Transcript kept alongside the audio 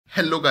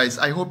Hello guys,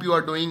 I hope you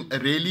are doing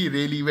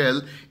really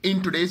well.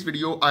 In today's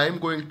video, I am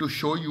going to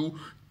show you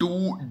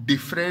two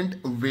different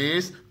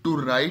ways to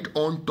write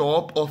on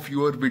top of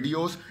your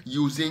videos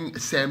using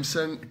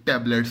Samsung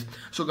tablets.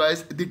 So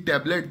guys, the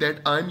tablet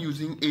that I'm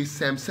using is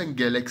Samsung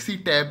Galaxy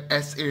Tab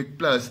S8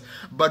 Plus,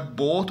 but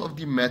both of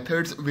the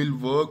methods will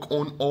work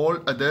on all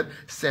other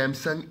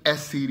Samsung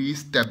S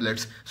series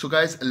tablets. So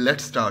guys,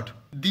 let's start.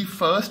 The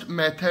first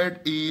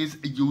method is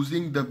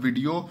using the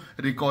video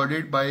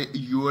recorded by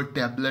your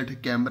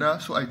tablet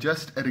camera. So I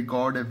just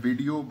record a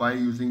video by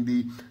using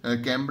the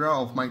camera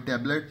of my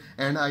tablet,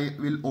 and I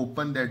will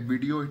open that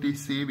video. It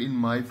is saved in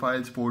my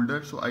files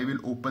folder, so I will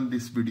open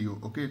this video.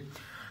 Okay,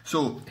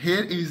 so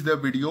here is the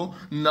video.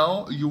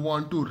 Now you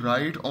want to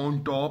write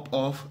on top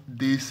of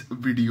this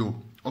video.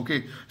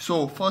 Okay,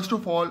 so first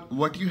of all,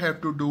 what you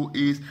have to do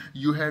is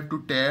you have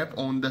to tap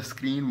on the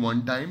screen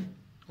one time.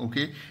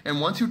 Okay,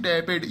 and once you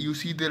tap it, you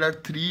see there are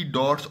three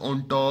dots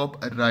on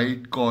top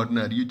right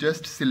corner. You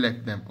just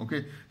select them.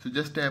 Okay, so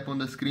just tap on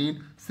the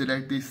screen,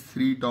 select these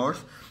three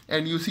dots,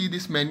 and you see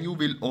this menu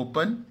will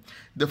open.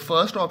 The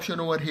first option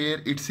over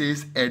here, it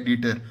says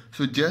editor,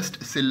 so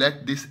just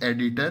select this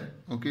editor.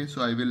 Okay,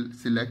 so I will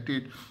select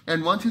it,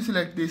 and once you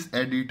select this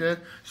editor,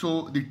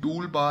 so the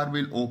toolbar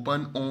will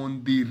open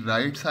on the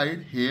right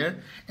side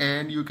here,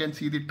 and you can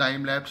see the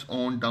time lapse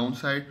on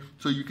downside,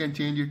 so you can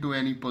change it to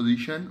any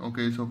position.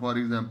 Okay, so for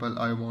example,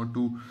 I want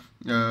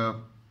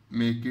to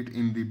make it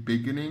in the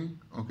beginning.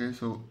 Okay,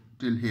 so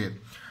till here.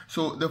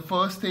 So the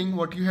first thing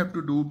what you have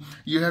to do,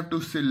 you have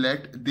to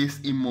select this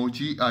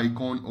emoji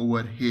icon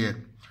over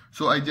here.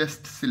 So I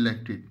just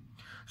select it.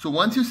 So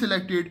once you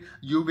select it,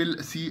 you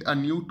will see a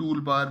new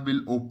toolbar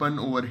will open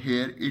over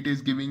here. It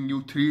is giving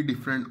you three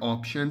different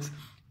options: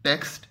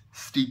 text,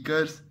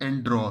 stickers,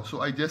 and draw.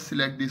 So I just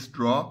select this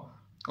draw.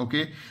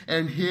 Okay,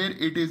 and here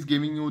it is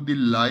giving you the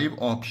live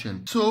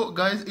option. So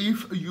guys,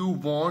 if you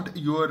want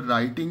your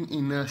writing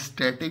in a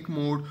static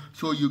mode,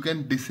 so you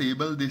can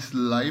disable this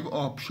live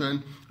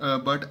option,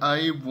 but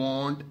I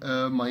want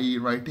my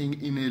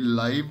writing in a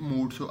live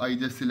mode, so I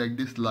just select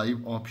this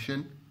live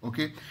option.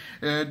 Okay,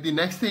 the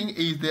next thing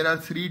is there are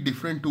three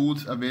different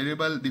tools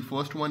available. The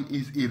first one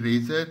is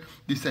eraser,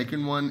 the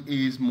second one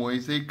is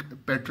mosaic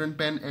pattern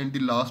pen, and the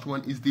last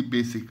one is the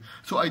basic.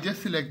 So I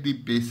just select the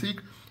basic,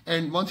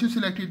 and once you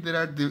select it, there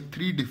are the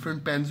three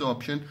different pens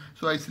option.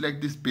 So I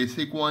select this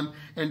basic one,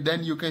 and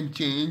then you can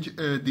change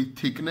the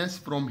thickness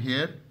from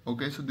here.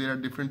 Okay, so there are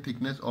different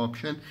thickness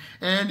option,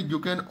 and you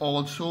can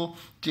also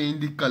change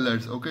the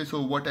colors. Okay,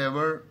 so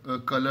whatever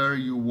color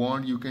you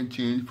want, you can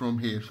change from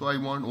here. So I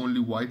want only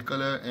white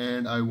color,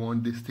 and I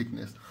want this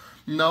thickness.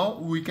 Now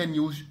we can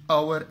use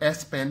our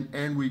S Pen,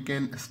 and we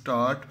can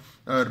start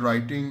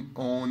writing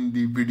on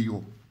the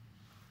video.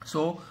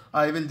 So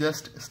I will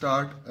just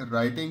start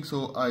writing.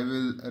 So I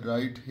will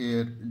write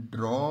here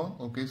draw.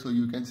 Okay, so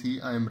you can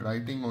see I am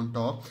writing on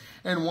top,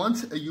 and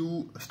once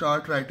you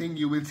start writing,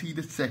 you will see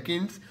the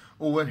seconds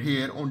over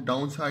here on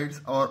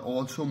downsides are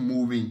also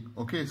moving.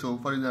 Okay, so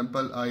for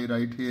example, I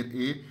write here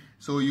A,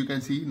 so you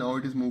can see now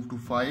it is moved to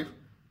 5.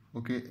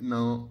 Okay,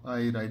 now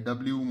I write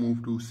W,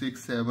 move to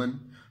 6, 7.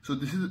 So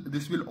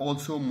this will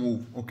also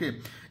move. Okay,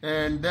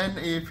 and then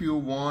if you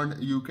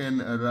want, you can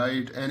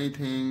write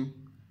anything.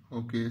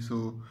 Okay,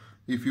 so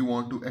if you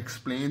want to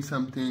explain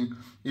something,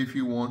 if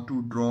you want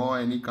to draw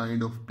any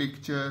kind of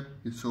picture,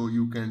 so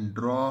you can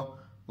draw.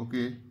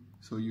 Okay,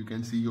 so you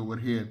can see over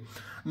here.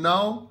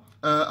 Now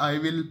I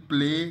will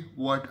play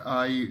what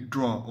I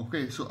draw.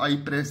 Okay, so I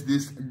press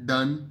this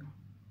done.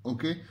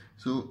 Okay,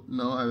 so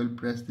now I will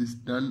press this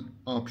done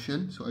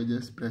option. So I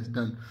just press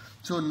done.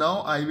 So now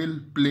I will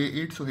play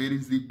it. So here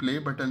is the play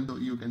button, so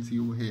you can see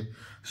over here.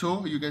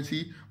 So you can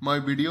see my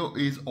video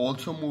is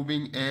also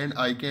moving, and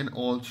I can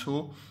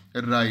also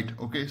write.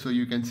 Okay, so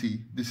you can see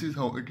this is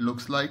how it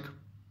looks like.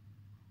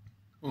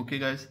 Okay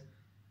guys,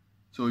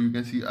 so you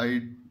can see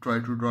I try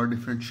to draw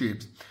different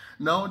shapes.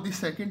 Now the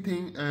second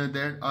thing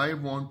that I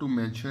want to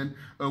mention,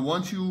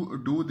 once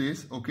you do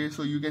this, okay,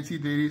 so you can see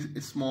there is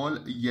a small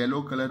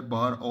yellow color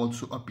bar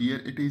also appear.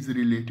 It is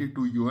related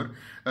to your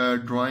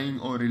drawing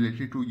or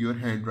related to your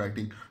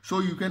handwriting, so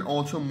you can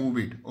also move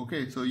it.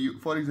 Okay, so you,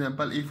 for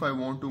example, if I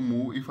want to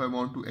move, if I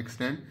want to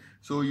extend,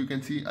 so you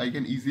can see I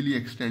can easily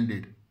extend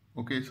it.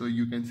 Okay, so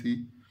you can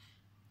see,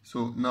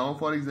 so now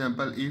for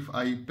example, if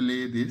I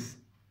play this,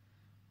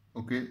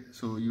 okay,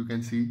 so you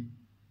can see.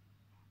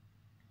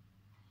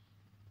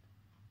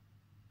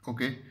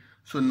 Okay,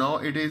 so now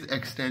it is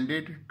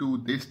extended to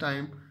this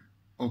time.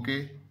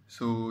 Okay,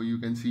 so you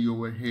can see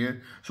over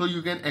here, so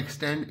you can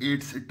extend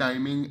its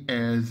timing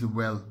as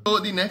well. So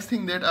the next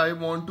thing that I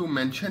want to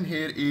mention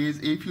here is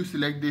if you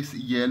select this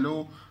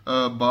yellow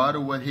bar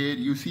over here,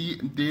 you see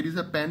there is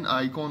a pen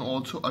icon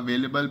also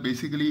available.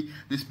 Basically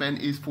this pen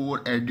is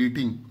for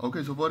editing.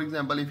 Okay, so for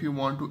example, if you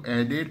want to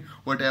edit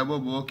whatever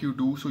work you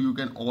do, so you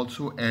can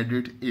also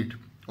edit it.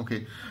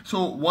 Okay,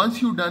 so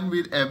once you're done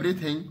with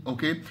everything,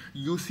 okay,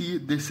 you see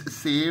this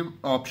save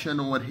option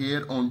over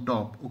here on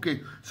top.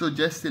 Okay, so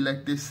just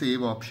select this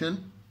save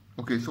option.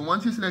 Okay, so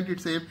once you select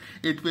it save,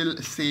 it will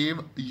save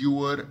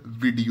your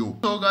video.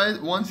 So guys,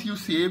 once you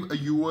save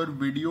your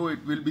video,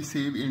 it will be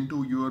saved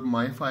into your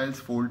my files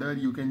folder.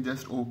 You can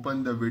just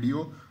open the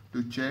video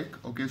to check.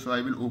 Okay, so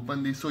I will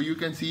open this, so you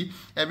can see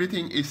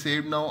everything is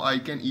saved now. I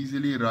can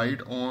easily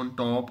write on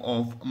top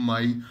of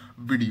my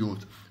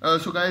videos.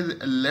 So guys,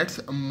 let's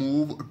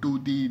move to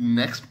the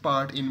next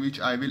part in which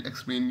I will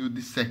explain you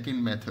the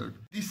second method.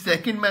 The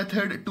second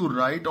method to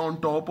write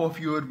on top of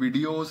your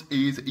videos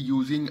is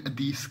using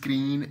the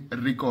screen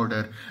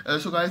recorder.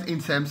 So guys, in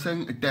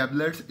Samsung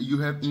tablets you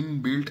have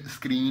inbuilt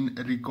screen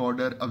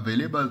recorder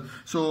available.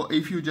 So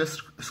if you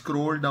just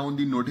scroll down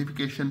the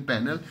notification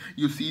panel,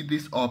 you see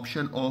this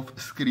option of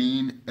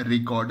screen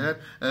recorder.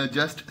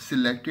 Just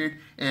select it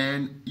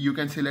and you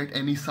can select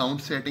any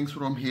sound settings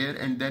from here,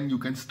 and then you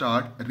can start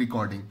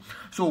recording.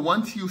 So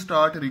once you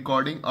start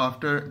recording,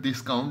 after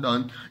this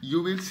countdown,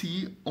 you will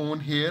see on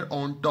here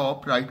on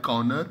top right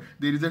corner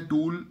there is a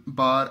tool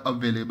bar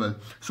available.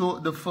 So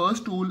the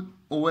first tool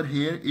over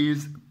here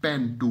is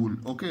pen tool.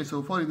 Okay,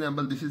 so for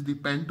example, this is the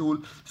pen tool.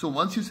 So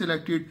once you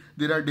select it,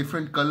 there are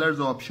different colors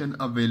option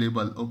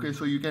available. Okay,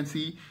 so you can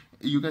see,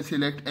 you can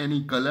select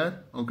any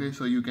color. Okay,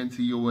 so you can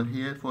see over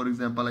here, for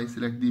example, I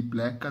select the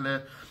black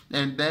color,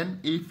 and then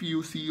if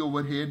you see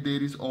over here,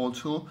 there is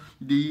also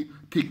the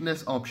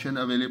thickness option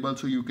available,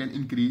 so you can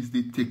increase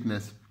the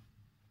thickness.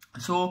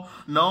 So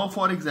now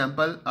for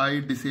example, I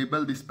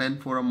disable this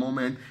pen for a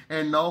moment,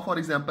 and now for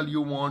example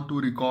you want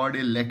to record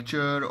a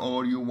lecture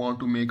or you want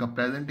to make a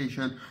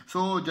presentation.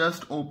 So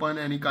just open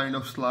any kind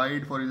of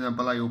slide. For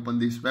example, I open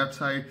this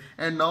website,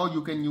 and now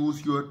you can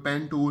use your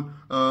pen tool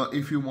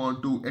if you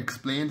want to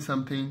explain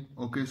something.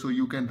 Okay, so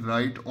you can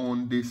write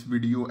on this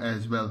video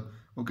as well.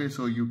 Okay,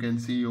 so you can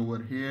see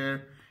over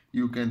here,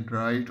 you can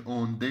write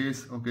on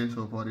this. Okay,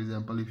 so for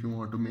example, if you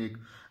want to make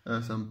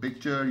some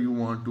picture, you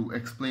want to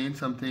explain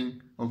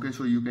something, okay,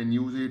 so you can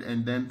use it.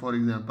 And then for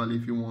example,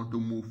 if you want to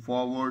move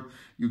forward,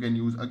 you can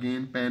use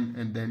again pen,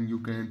 and then you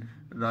can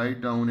write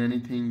down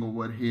anything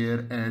over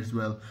here as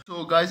well.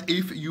 So guys,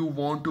 if you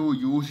want to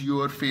use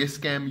your face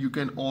cam, you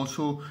can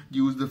also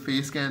use the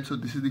face cam. So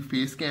this is the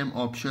face cam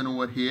option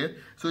over here.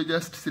 So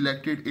just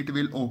select it, it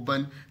will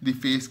open the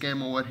face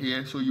cam over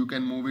here, so you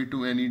can move it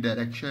to any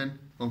direction.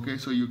 Okay,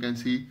 so you can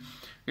see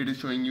it is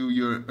showing you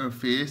your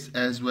face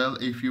as well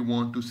if you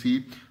want to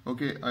see.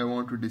 Okay, I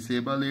want to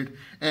disable it,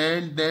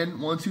 and then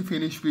once you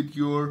finish with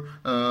your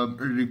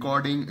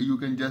recording, you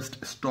can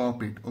just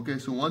stop it. Okay,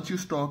 so once you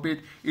stop it,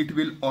 it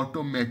will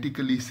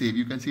automatically save.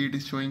 You can see it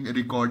is showing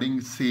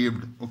recording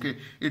saved. Okay,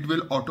 it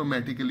will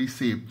automatically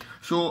save.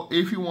 So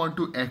if you want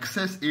to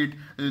access it,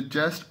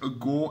 just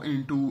go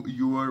into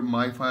your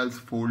my files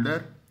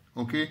folder.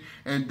 Okay,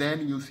 and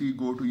then you see,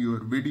 go to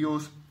your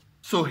videos.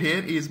 So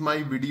here is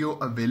my video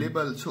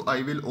available, so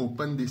I will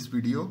open this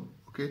video.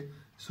 Okay,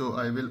 so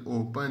I will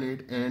open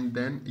it, and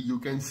then you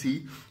can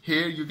see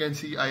here, you can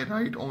see I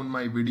write on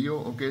my video.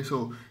 Okay,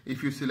 so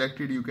if you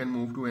select it, you can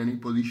move to any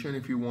position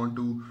if you want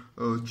to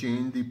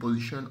change the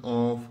position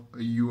of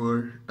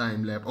your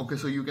time lapse. Okay,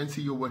 so you can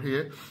see over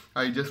here,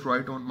 I just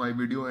write on my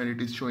video and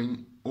it is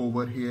showing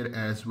over here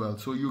as well.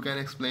 So you can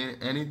explain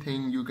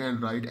anything, you can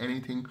write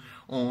anything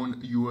on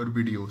your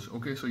videos.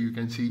 Okay, so you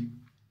can see.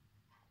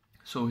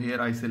 So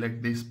here I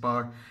select this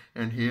part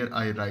and here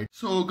I write.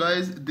 So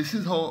guys, this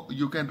is how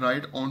you can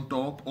write on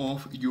top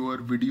of your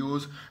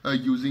videos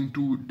using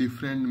two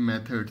different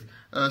methods.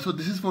 So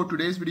this is for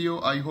today's video.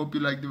 I hope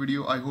you like the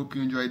video. I hope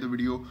you enjoyed the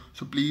video.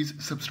 So please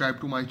subscribe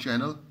to my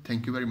channel.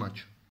 Thank you very much.